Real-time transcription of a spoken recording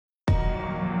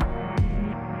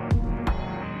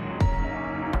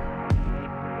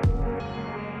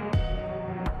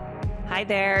Hi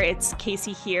there, it's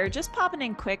Casey here, just popping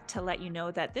in quick to let you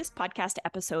know that this podcast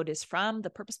episode is from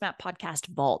the Purpose Map Podcast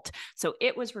Vault. So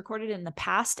it was recorded in the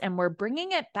past and we're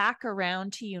bringing it back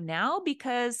around to you now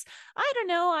because, I don't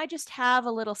know, I just have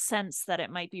a little sense that it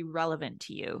might be relevant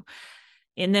to you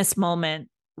in this moment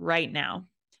right now.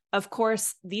 Of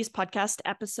course, these podcast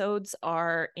episodes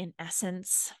are in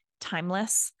essence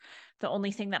timeless. The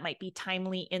only thing that might be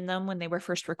timely in them when they were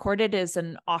first recorded is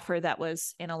an offer that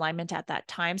was in alignment at that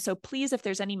time. So please, if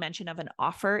there's any mention of an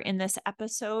offer in this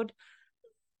episode,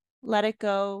 let it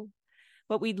go.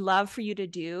 What we'd love for you to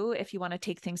do, if you want to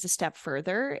take things a step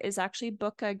further, is actually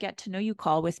book a get to know you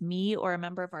call with me or a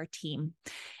member of our team.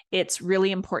 It's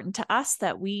really important to us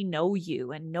that we know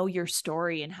you and know your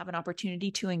story and have an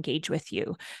opportunity to engage with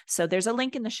you. So there's a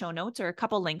link in the show notes or a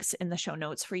couple links in the show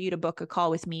notes for you to book a call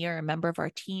with me or a member of our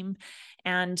team.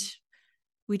 And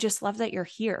we just love that you're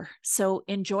here. So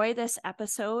enjoy this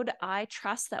episode. I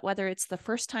trust that whether it's the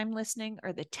first time listening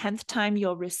or the 10th time,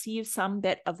 you'll receive some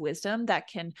bit of wisdom that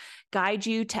can guide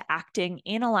you to acting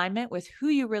in alignment with who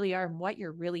you really are and what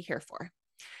you're really here for.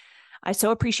 I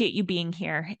so appreciate you being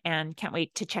here and can't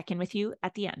wait to check in with you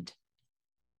at the end.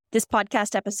 This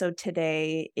podcast episode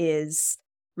today is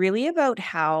really about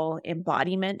how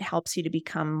embodiment helps you to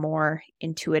become more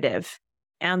intuitive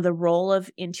and the role of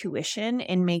intuition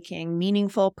in making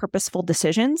meaningful, purposeful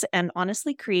decisions and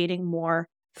honestly creating more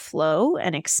flow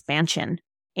and expansion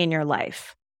in your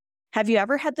life. Have you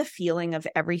ever had the feeling of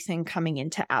everything coming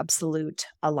into absolute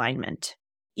alignment?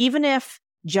 Even if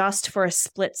just for a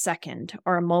split second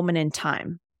or a moment in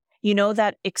time. You know,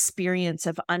 that experience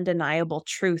of undeniable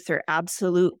truth or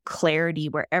absolute clarity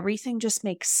where everything just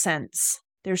makes sense.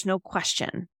 There's no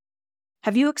question.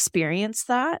 Have you experienced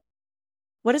that?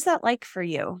 What is that like for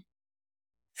you?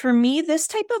 For me, this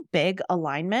type of big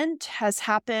alignment has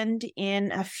happened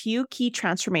in a few key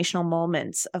transformational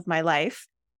moments of my life,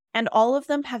 and all of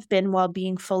them have been while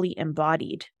being fully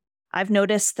embodied. I've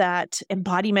noticed that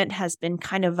embodiment has been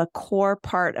kind of a core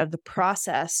part of the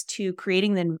process to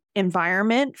creating the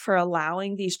environment for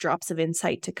allowing these drops of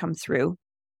insight to come through.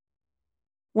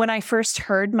 When I first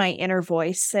heard my inner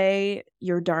voice say,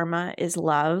 "Your Dharma is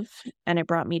love," and it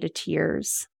brought me to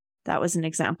tears. That was an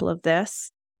example of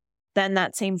this. Then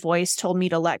that same voice told me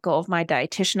to let go of my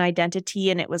dietitian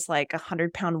identity, and it was like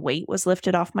 100-pound weight was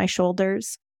lifted off my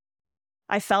shoulders.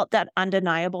 I felt that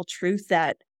undeniable truth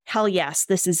that, hell yes,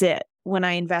 this is it. When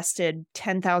I invested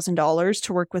 $10,000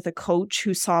 to work with a coach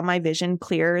who saw my vision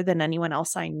clearer than anyone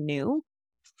else I knew,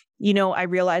 I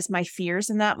realized my fears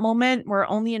in that moment were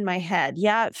only in my head.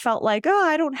 Yeah, it felt like, oh,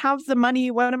 I don't have the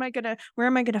money. Where am I going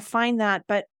to find that?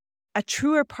 But a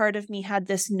truer part of me had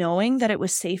this knowing that it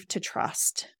was safe to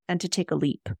trust and to take a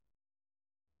leap.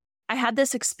 I had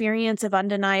this experience of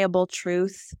undeniable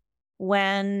truth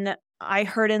when I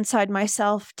heard inside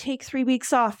myself, take 3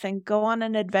 weeks off and go on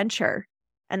an adventure.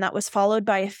 And that was followed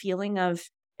by a feeling of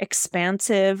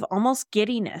expansive, almost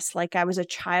giddiness, like I was a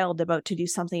child about to do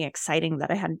something exciting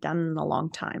that I hadn't done in a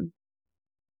long time.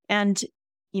 And,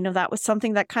 that was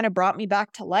something that kind of brought me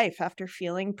back to life after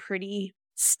feeling pretty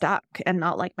stuck and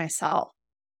not like myself.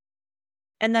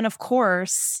 And then, of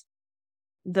course,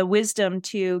 the wisdom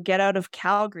to get out of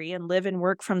Calgary and live and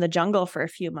work from the jungle for a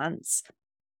few months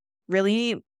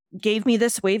really gave me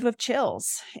this wave of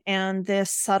chills and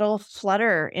this subtle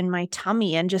flutter in my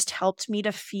tummy and just helped me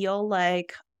to feel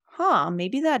like,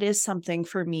 maybe that is something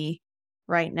for me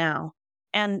right now.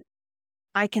 And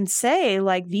I can say,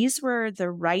 these were the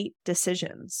right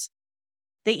decisions.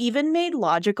 They even made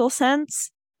logical sense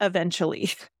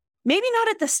eventually. Maybe not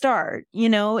at the start,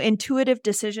 intuitive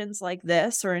decisions like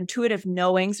this or intuitive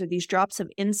knowings or these drops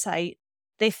of insight,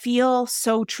 they feel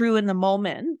so true in the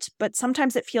moment, but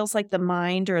sometimes it feels like the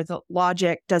mind or the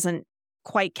logic doesn't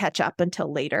quite catch up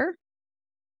until later.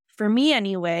 For me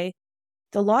anyway,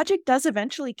 the logic does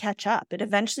eventually catch up. It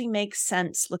eventually makes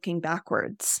sense looking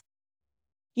backwards.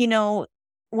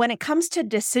 When it comes to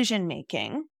decision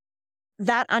making,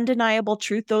 that undeniable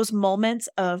truth, those moments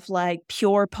of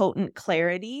pure, potent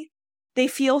clarity, they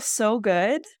feel so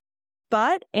good.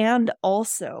 And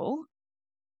also,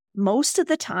 most of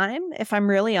the time, if I'm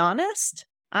really honest,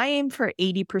 I aim for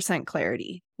 80%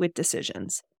 clarity with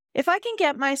decisions. If I can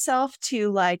get myself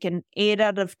to an 8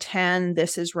 out of 10,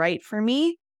 this is right for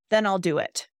me, then I'll do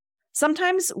it.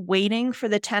 Sometimes waiting for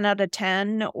the 10 out of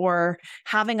 10 or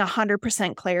having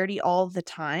 100% clarity all the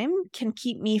time can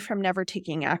keep me from never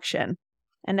taking action.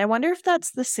 And I wonder if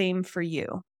that's the same for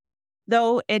you.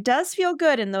 Though it does feel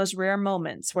good in those rare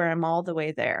moments where I'm all the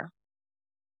way there.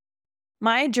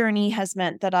 My journey has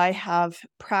meant that I have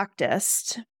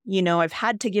practiced, I've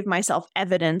had to give myself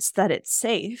evidence that it's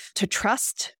safe to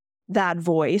trust that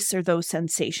voice or those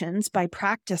sensations by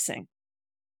practicing.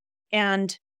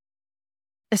 And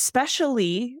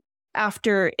especially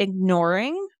after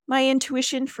ignoring my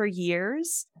intuition for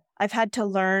years, I've had to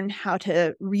learn how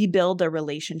to rebuild a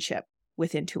relationship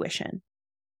with intuition.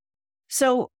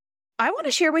 So I want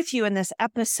to share with you in this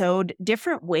episode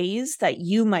different ways that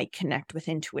you might connect with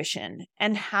intuition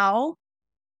and how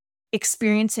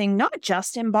experiencing not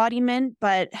just embodiment,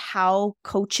 but how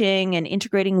coaching and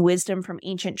integrating wisdom from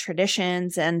ancient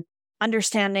traditions and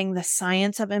understanding the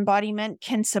science of embodiment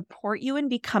can support you in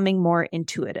becoming more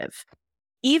intuitive.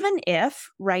 Even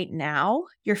if right now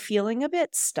you're feeling a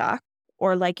bit stuck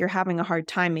or like you're having a hard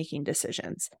time making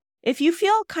decisions. If you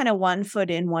feel kind of 1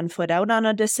 foot in, 1 foot out on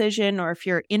a decision, or if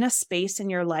you're in a space in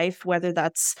your life, whether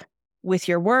that's with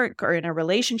your work or in a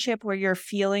relationship where you're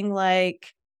feeling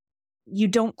like you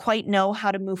don't quite know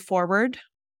how to move forward,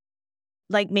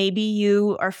 like maybe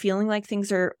you are feeling like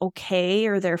things are okay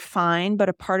or they're fine, but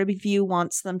a part of you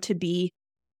wants them to be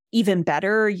even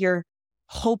better. You're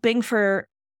hoping for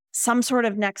some sort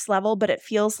of next level, but it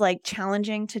feels like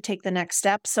challenging to take the next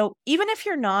step. So even if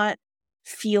you're not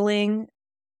feeling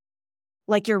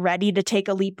like you're ready to take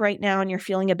a leap right now and you're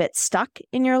feeling a bit stuck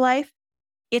in your life,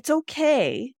 it's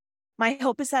okay. My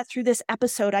hope is that through this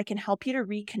episode, I can help you to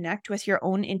reconnect with your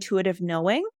own intuitive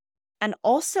knowing and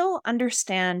also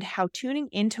understand how tuning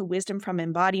into wisdom from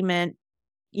embodiment,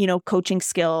 coaching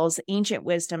skills, ancient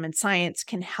wisdom, and science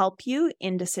can help you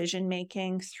in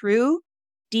decision-making through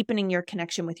deepening your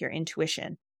connection with your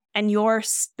intuition and your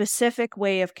specific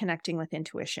way of connecting with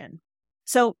intuition.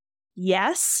 So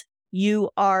yes, you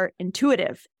are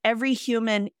intuitive. Every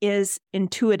human is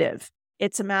intuitive.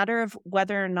 It's a matter of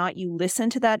whether or not you listen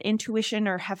to that intuition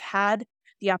or have had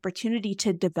the opportunity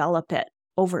to develop it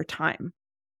over time.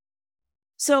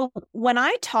 So when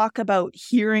I talk about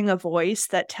hearing a voice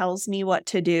that tells me what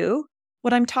to do,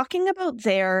 what I'm talking about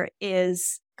there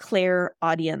is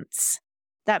clairaudience.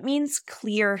 That means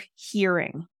clear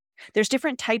hearing. There's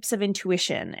different types of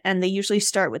intuition, and they usually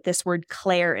start with this word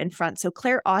clair in front. So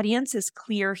clairaudience is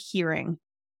clear hearing.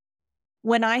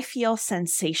 When I feel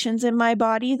sensations in my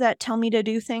body that tell me to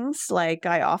do things, like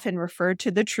I often refer to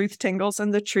the truth tingles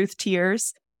and the truth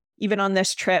tears, even on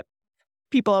this trip,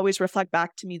 people always reflect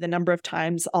back to me the number of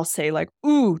times I'll say like,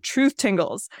 ooh, truth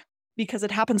tingles, because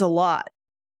it happens a lot.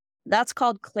 That's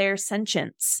called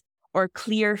clairsentience or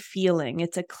clear feeling.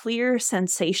 It's a clear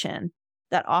sensation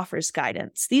that offers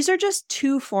guidance. These are just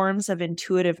 2 forms of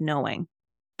intuitive knowing,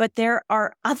 but there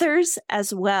are others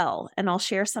as well, and I'll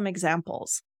share some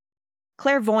examples.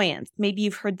 Clairvoyance, maybe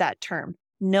you've heard that term.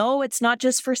 No, it's not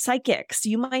just for psychics.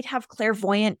 You might have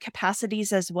clairvoyant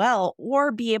capacities as well,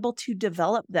 or be able to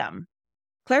develop them.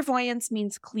 Clairvoyance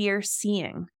means clear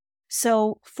seeing.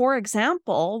 So, for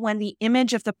example, when the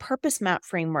image of the purpose map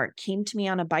framework came to me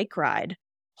on a bike ride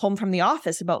home from the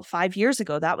office about 5 years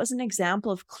ago, that was an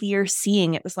example of clear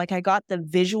seeing. It was like I got the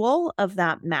visual of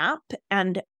that map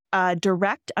and a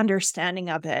direct understanding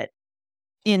of it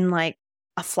in like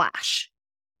a flash.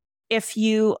 If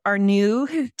you are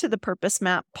new to the Purpose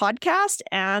Map podcast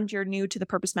and you're new to the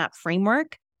Purpose Map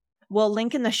framework, we'll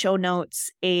link in the show notes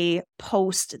a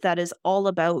post that is all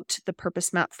about the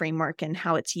Purpose Map framework and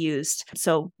how it's used.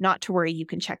 So not to worry, you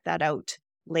can check that out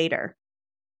later.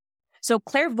 So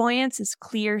clairvoyance is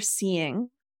clear seeing.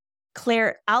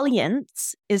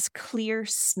 Clairaudience is clear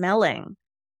smelling.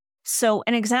 So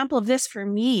an example of this for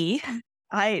me,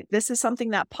 this is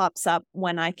something that pops up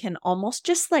when I can almost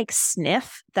just like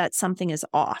sniff that something is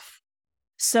off.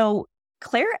 So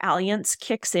clairaudience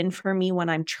kicks in for me when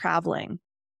I'm traveling.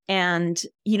 And,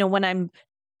 when I'm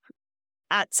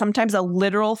at sometimes a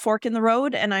literal fork in the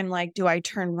road and I'm like, do I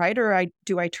turn right or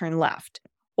do I turn left?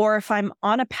 Or if I'm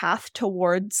on a path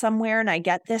toward somewhere and I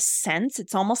get this sense,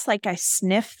 it's almost like I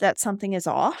sniff that something is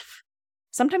off.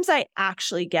 Sometimes I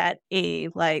actually get a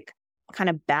like kind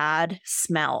of bad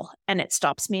smell and it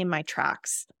stops me in my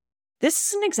tracks. This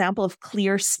is an example of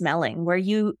clear smelling where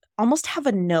you almost have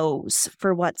a nose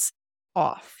for what's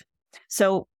off.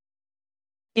 So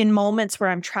in moments where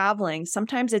I'm traveling,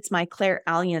 sometimes it's my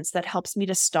clairaudience that helps me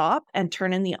to stop and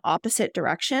turn in the opposite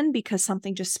direction because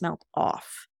something just smelled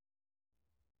off.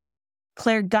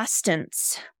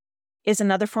 Clairgustance is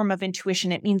another form of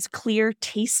intuition. It means clear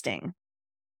tasting.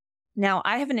 Now,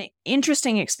 I have an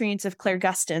interesting experience of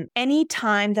clairgustance.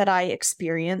 Anytime that I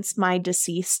experience my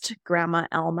deceased grandma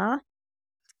Elma,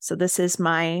 so this is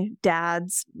my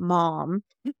dad's mom,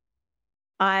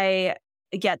 I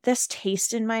get this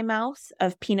taste in my mouth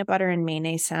of peanut butter and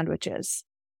mayonnaise sandwiches.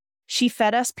 She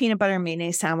fed us peanut butter and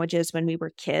mayonnaise sandwiches when we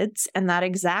were kids, and that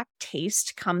exact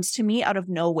taste comes to me out of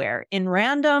nowhere in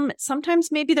random,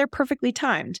 sometimes maybe they're perfectly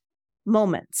timed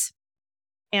moments.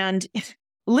 And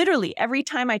literally every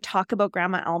time I talk about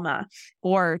Grandma Alma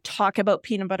or talk about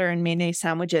peanut butter and mayonnaise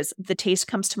sandwiches, the taste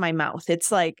comes to my mouth.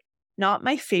 It's like not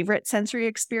my favorite sensory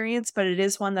experience, but it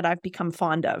is one that I've become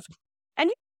fond of. And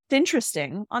it's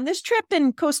interesting. On this trip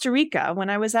in Costa Rica, when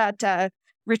I was at a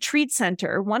retreat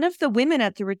center, one of the women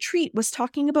at the retreat was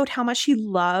talking about how much she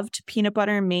loved peanut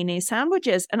butter and mayonnaise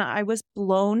sandwiches. And I was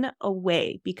blown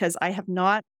away because I have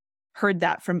not heard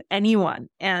that from anyone.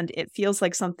 And it feels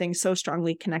like something so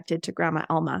strongly connected to Grandma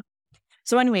Alma.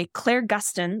 So anyway,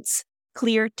 clairgustance,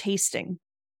 clear tasting.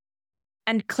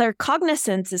 And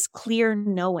claircognizance is clear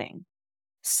knowing.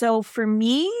 So for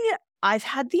me, I've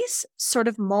had these sort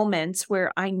of moments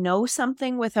where I know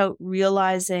something without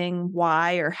realizing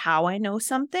why or how I know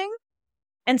something.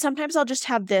 And sometimes I'll just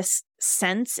have this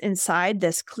sense inside,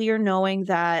 this clear knowing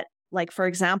that, like, for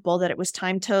example, that it was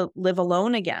time to live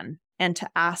alone again and to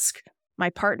ask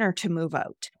my partner to move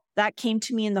out. That came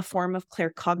to me in the form of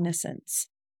claircognizance.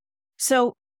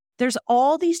 So there's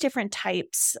all these different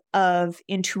types of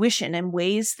intuition and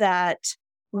ways that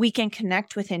we can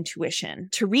connect with intuition.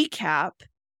 To recap,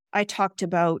 I talked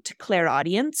about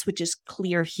clairaudience, which is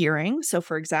clear hearing. So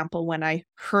for example, when I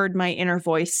heard my inner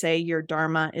voice say, your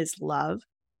dharma is love.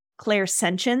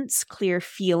 Clairsentience, clear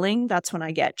feeling. That's when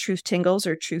I get truth tingles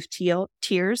or truth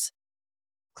tears.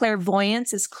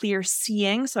 Clairvoyance is clear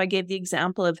seeing. So I gave the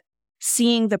example of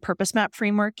seeing the purpose map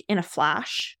framework in a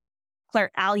flash.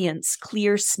 Clairalience,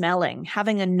 clear smelling,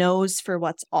 having a nose for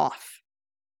what's off.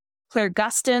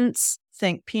 Clairgustance,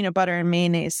 think peanut butter and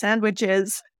mayonnaise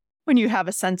sandwiches, when you have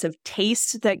a sense of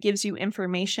taste that gives you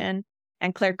information.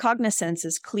 And claircognizance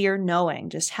is clear knowing,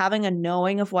 just having a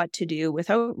knowing of what to do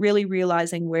without really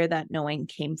realizing where that knowing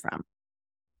came from.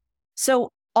 So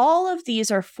all of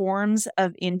these are forms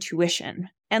of intuition.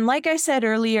 And like I said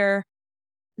earlier,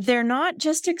 they're not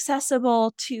just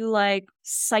accessible to like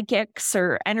psychics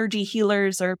or energy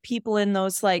healers or people in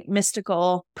those like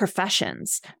mystical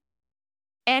professions.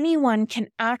 Anyone can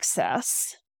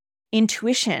access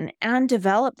intuition and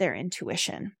develop their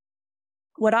intuition.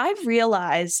 What I've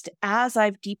realized as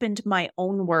I've deepened my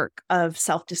own work of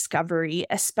self-discovery,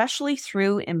 especially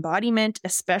through embodiment,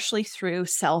 especially through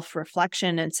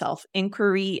self-reflection and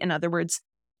self-inquiry, in other words,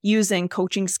 using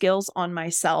coaching skills on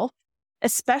myself,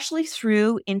 especially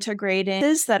through integrating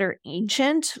that are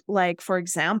ancient, like, for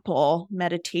example,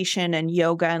 meditation and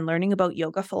yoga and learning about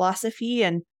yoga philosophy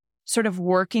and sort of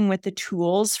working with the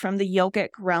tools from the yogic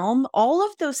realm, all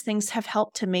of those things have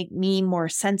helped to make me more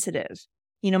sensitive.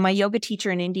 You know, my yoga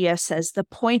teacher in India says the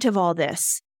point of all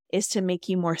this is to make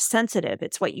you more sensitive.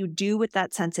 It's what you do with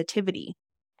that sensitivity.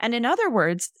 And in other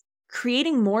words,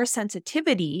 creating more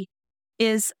sensitivity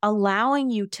is allowing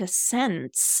you to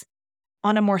sense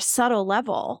on a more subtle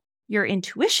level your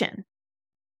intuition.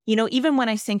 You know, even when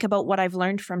I think about what I've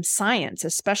learned from science,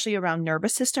 especially around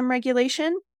nervous system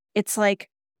regulation, it's like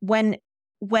when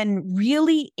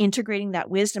really integrating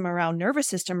that wisdom around nervous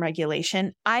system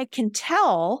regulation, I can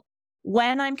tell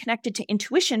when I'm connected to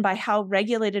intuition by how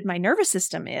regulated my nervous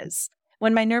system is.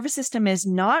 When my nervous system is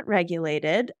not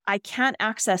regulated, I can't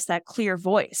access that clear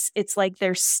voice. It's like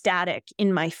there's static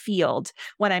in my field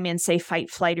when I'm in, say,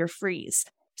 fight, flight, or freeze.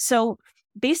 So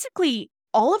basically,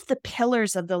 all of the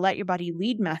pillars of the Let Your Body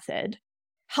Lead method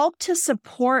help to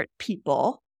support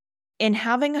people in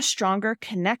having a stronger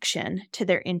connection to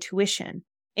their intuition,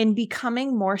 in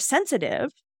becoming more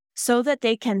sensitive so that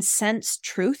they can sense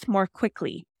truth more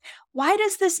quickly. Why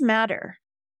does this matter?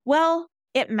 Well,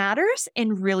 it matters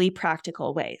in really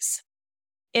practical ways.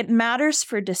 It matters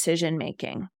for decision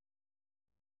making.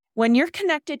 When you're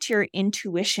connected to your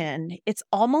intuition, it's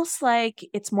almost like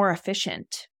it's more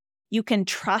efficient. You can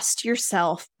trust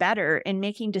yourself better in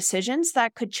making decisions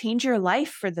that could change your life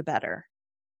for the better.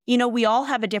 You know, we all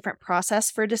have a different process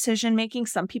for decision making.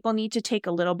 Some people need to take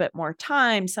a little bit more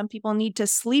time. Some people need to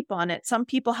sleep on it. Some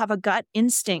people have a gut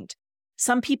instinct.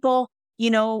 Some people, you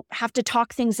know, have to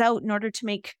talk things out in order to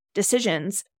make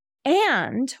decisions.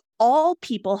 And all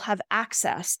people have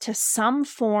access to some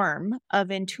form of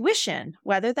intuition,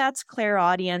 whether that's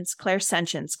clairaudience,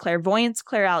 clairsentience, clairvoyance,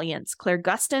 clairalience,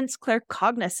 clairgustance,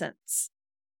 claircognizance.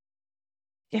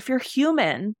 If you're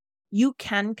human, you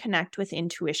can connect with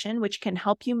intuition, which can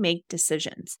help you make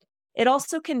decisions. It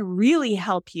also can really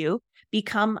help you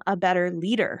become a better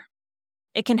leader.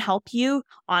 It can help you,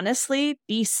 honestly,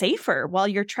 be safer while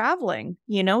you're traveling.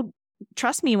 You know,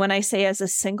 trust me when I say, as a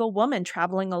single woman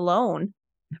traveling alone,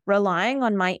 relying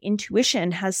on my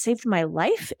intuition has saved my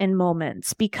life in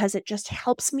moments because it just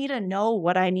helps me to know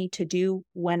what I need to do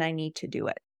when I need to do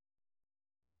it.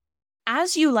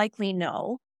 As you likely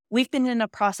know, we've been in a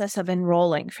process of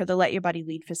enrolling for the Let Your Body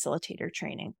Lead facilitator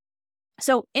training.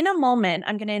 So in a moment,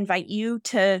 I'm going to invite you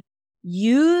to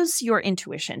use your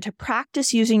intuition, to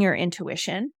practice using your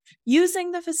intuition,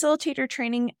 using the facilitator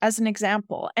training as an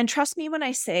example. And trust me when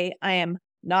I say I am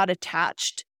not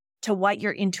attached to what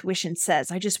your intuition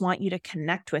says. I just want you to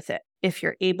connect with it if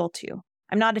you're able to.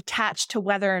 I'm not attached to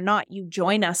whether or not you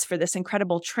join us for this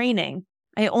incredible training.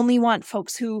 I only want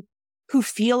folks who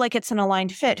feel like it's an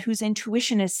aligned fit, whose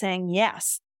intuition is saying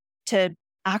yes to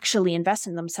actually invest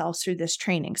in themselves through this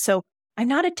training. So I'm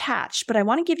not attached, but I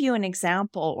want to give you an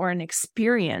example or an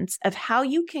experience of how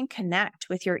you can connect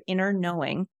with your inner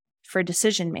knowing for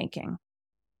decision making.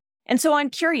 And so I'm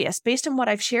curious, based on what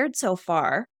I've shared so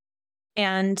far,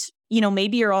 and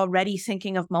maybe you're already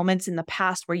thinking of moments in the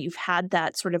past where you've had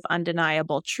that sort of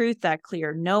undeniable truth, that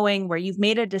clear knowing, where you've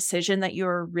made a decision that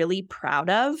you're really proud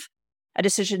of, a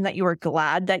decision that you were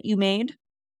glad that you made.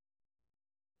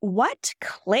 What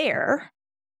Claire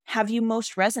have you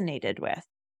most resonated with?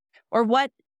 Or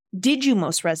what did you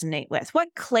most resonate with? What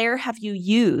Claire have you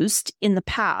used in the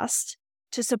past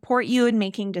to support you in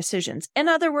making decisions? In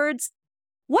other words,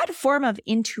 what form of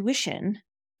intuition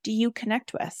do you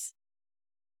connect with?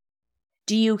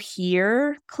 Do you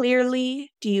hear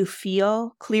clearly? Do you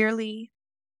feel clearly?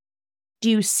 Do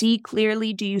you see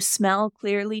clearly? Do you smell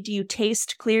clearly? Do you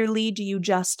taste clearly? Do you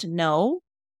just know?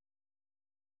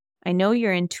 I know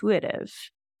you're intuitive.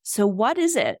 So what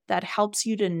is it that helps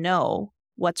you to know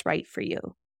what's right for you?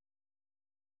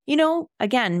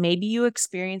 Again, maybe you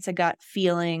experience a gut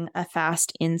feeling, a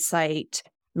fast insight.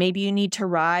 Maybe you need to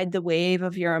ride the wave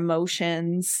of your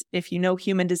emotions. If you know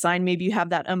human design, maybe you have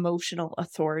that emotional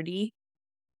authority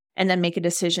and then make a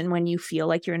decision when you feel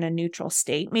like you're in a neutral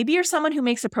state. Maybe you're someone who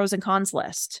makes a pros and cons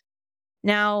list.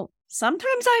 Now,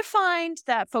 sometimes I find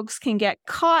that folks can get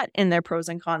caught in their pros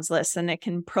and cons lists, and it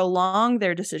can prolong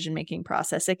their decision-making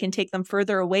process. It can take them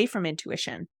further away from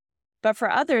intuition. But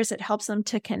for others, it helps them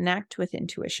to connect with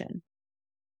intuition.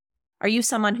 Are you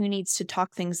someone who needs to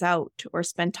talk things out or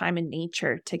spend time in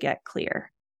nature to get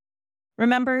clear?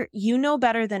 Remember, you know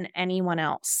better than anyone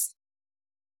else.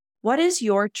 What is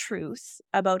your truth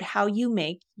about how you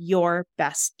make your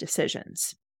best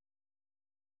decisions?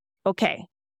 Okay,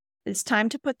 it's time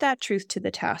to put that truth to the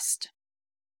test.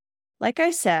 Like I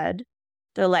said,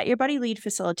 the Let Your Body Lead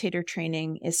Facilitator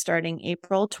training is starting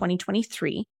April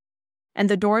 2023, and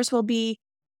the doors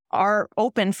are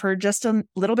open for just a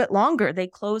little bit longer. They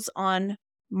close on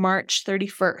March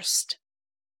 31st.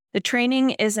 The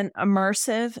training is an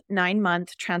immersive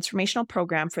 9-month transformational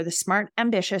program for the smart,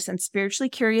 ambitious, and spiritually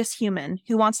curious human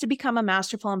who wants to become a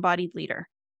masterful embodied leader.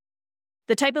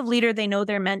 The type of leader they know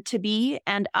they're meant to be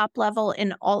and up-level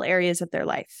in all areas of their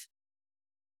life.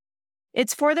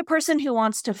 It's for the person who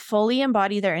wants to fully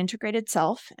embody their integrated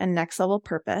self and next-level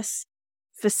purpose,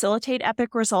 facilitate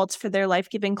epic results for their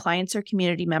life-giving clients or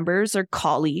community members or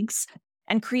colleagues,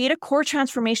 and create a core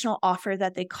transformational offer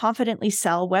that they confidently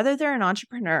sell, whether they're an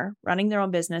entrepreneur running their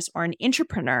own business or an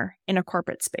intrapreneur in a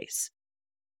corporate space.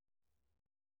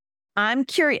 I'm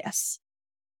curious,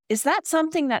 is that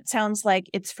something that sounds like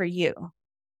it's for you?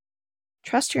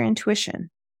 Trust your intuition.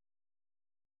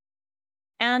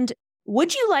 And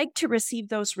would you like to receive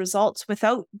those results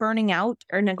without burning out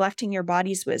or neglecting your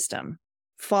body's wisdom,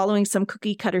 following some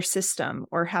cookie cutter system,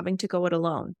 or having to go it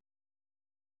alone?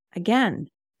 Again,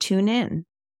 tune in.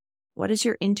 What does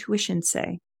your intuition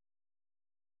say?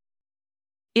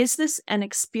 Is this an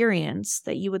experience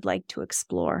that you would like to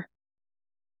explore?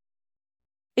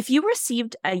 If you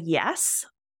received a yes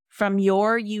from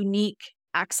your unique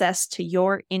access to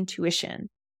your intuition,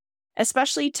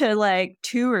 especially to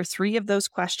 2 or 3 of those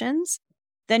questions,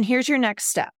 then here's your next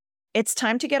step. It's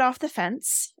time to get off the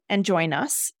fence and join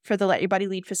us for the Let Your Body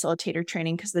Lead Facilitator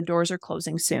training because the doors are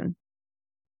closing soon.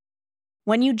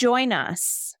 When you join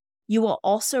us, you will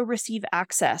also receive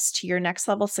access to your Next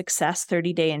Level Success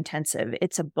 30-day intensive.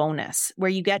 It's a bonus where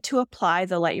you get to apply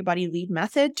the Let Your Body Lead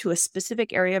method to a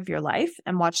specific area of your life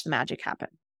and watch the magic happen.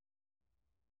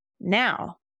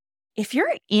 Now, if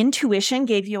your intuition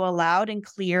gave you a loud and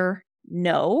clear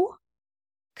no,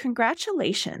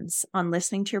 congratulations on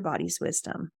listening to your body's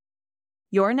wisdom.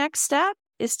 Your next step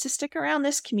is to stick around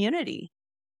this community,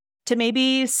 to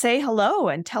maybe say hello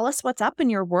and tell us what's up in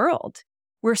your world.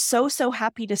 We're so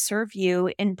happy to serve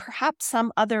you in perhaps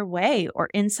some other way or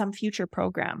in some future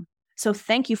program. So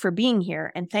thank you for being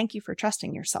here and thank you for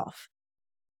trusting yourself.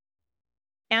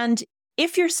 And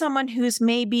if you're someone who's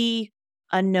maybe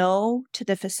a no to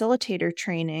the facilitator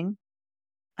training,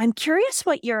 I'm curious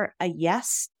what you're a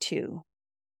yes to.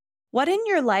 What in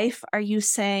your life are you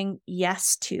saying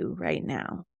yes to right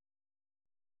now?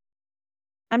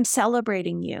 I'm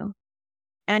celebrating you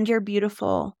and your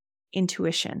beautiful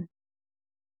intuition.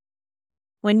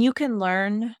 When you can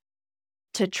learn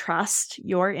to trust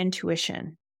your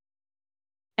intuition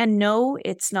and know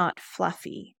it's not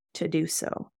fluffy to do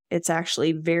so, it's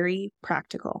actually very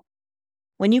practical.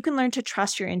 When you can learn to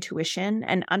trust your intuition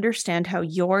and understand how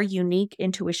your unique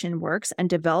intuition works and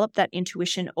develop that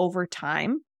intuition over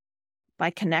time by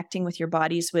connecting with your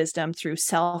body's wisdom through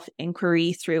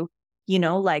self-inquiry, through,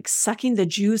 like sucking the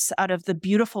juice out of the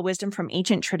beautiful wisdom from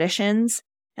ancient traditions,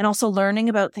 and also learning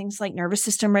about things like nervous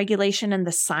system regulation and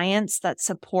the science that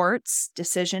supports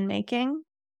decision-making,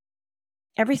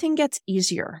 everything gets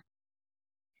easier.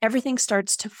 Everything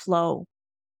starts to flow.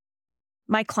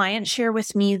 My clients share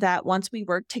with me that once we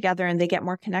work together and they get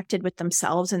more connected with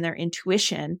themselves and their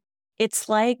intuition, it's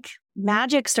like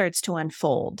magic starts to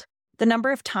unfold. The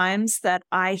number of times that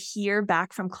I hear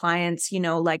back from clients,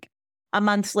 like a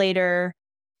month later,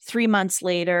 3 months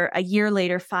later, a year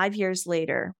later, 5 years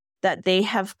later, that they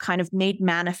have kind of made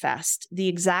manifest the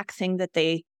exact thing that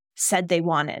they said they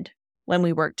wanted when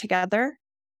we worked together.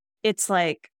 It's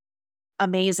like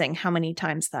amazing how many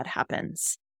times that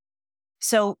happens.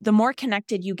 So the more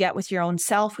connected you get with your own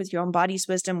self, with your own body's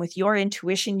wisdom, with your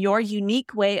intuition, your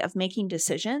unique way of making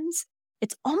decisions,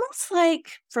 it's almost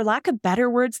like, for lack of better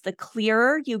words, the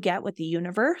clearer you get with the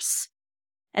universe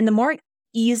and the more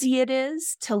easy it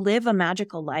is to live a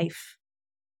magical life.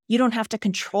 You don't have to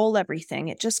control everything.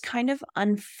 It just kind of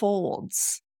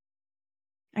unfolds.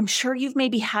 I'm sure you've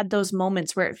maybe had those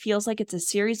moments where it feels like it's a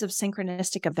series of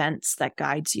synchronistic events that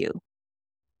guides you.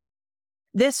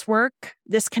 This work,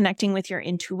 this connecting with your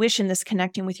intuition, this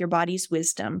connecting with your body's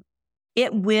wisdom,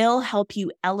 it will help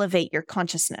you elevate your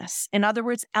consciousness. In other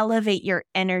words, elevate your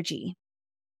energy.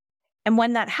 And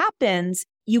when that happens,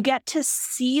 you get to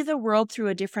see the world through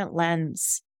a different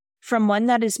lens, from one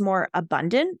that is more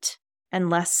abundant and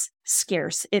less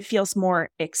scarce. It feels more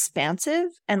expansive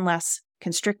and less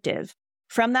constrictive.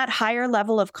 From that higher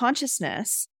level of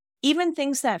consciousness, even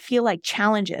things that feel like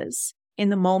challenges in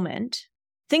the moment,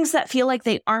 things that feel like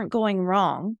they aren't going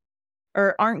wrong,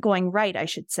 or aren't going right, I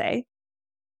should say,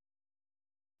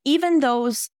 even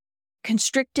those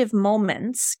constrictive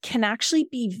moments can actually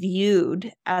be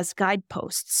viewed as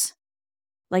guideposts.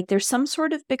 Like there's some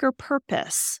sort of bigger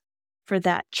purpose for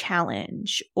that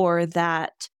challenge or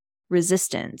that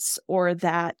resistance or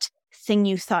that thing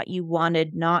you thought you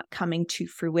wanted not coming to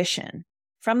fruition.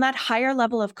 From that higher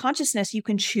level of consciousness, you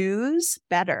can choose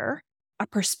better a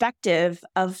perspective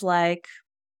of like,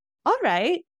 all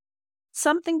right,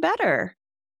 something better.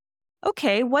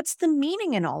 Okay, what's the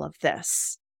meaning in all of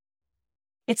this?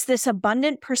 It's this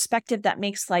abundant perspective that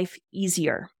makes life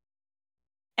easier.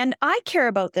 And I care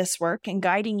about this work and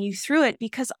guiding you through it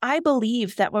because I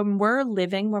believe that when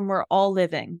we're all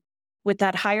living with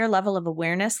that higher level of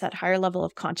awareness, that higher level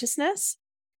of consciousness,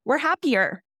 we're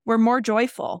happier, we're more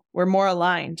joyful, we're more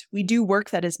aligned. We do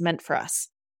work that is meant for us.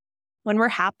 When we're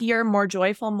happier, more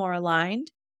joyful, more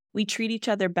aligned, we treat each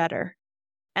other better.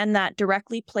 And that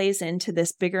directly plays into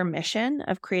this bigger mission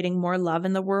of creating more love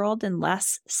in the world and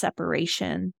less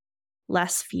separation,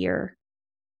 less fear.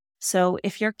 So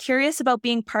if you're curious about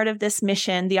being part of this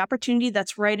mission, the opportunity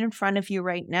that's right in front of you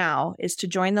right now is to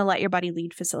join the Let Your Body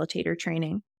Lead Facilitator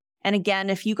training. And again,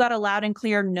 if you got a loud and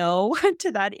clear no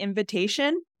to that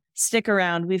invitation, stick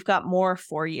around. We've got more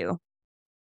for you.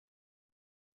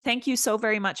 Thank you so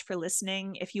very much for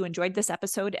listening. If you enjoyed this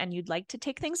episode and you'd like to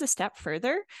take things a step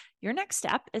further, your next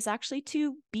step is actually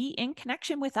to be in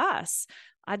connection with us.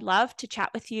 I'd love to chat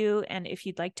with you. And if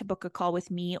you'd like to book a call with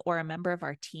me or a member of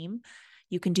our team,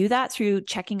 you can do that through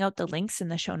checking out the links in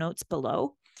the show notes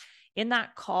below. In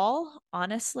that call,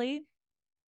 honestly,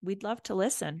 we'd love to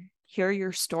listen, hear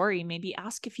your story, maybe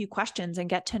ask a few questions and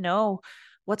get to know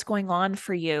what's going on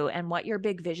for you and what your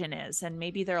big vision is. And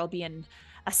maybe there'll be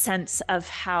a sense of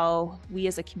how we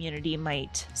as a community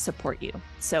might support you.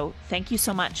 So thank you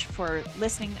so much for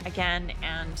listening again.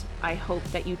 And I hope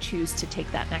that you choose to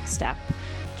take that next step.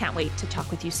 Can't wait to talk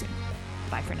with you soon.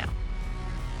 Bye for now.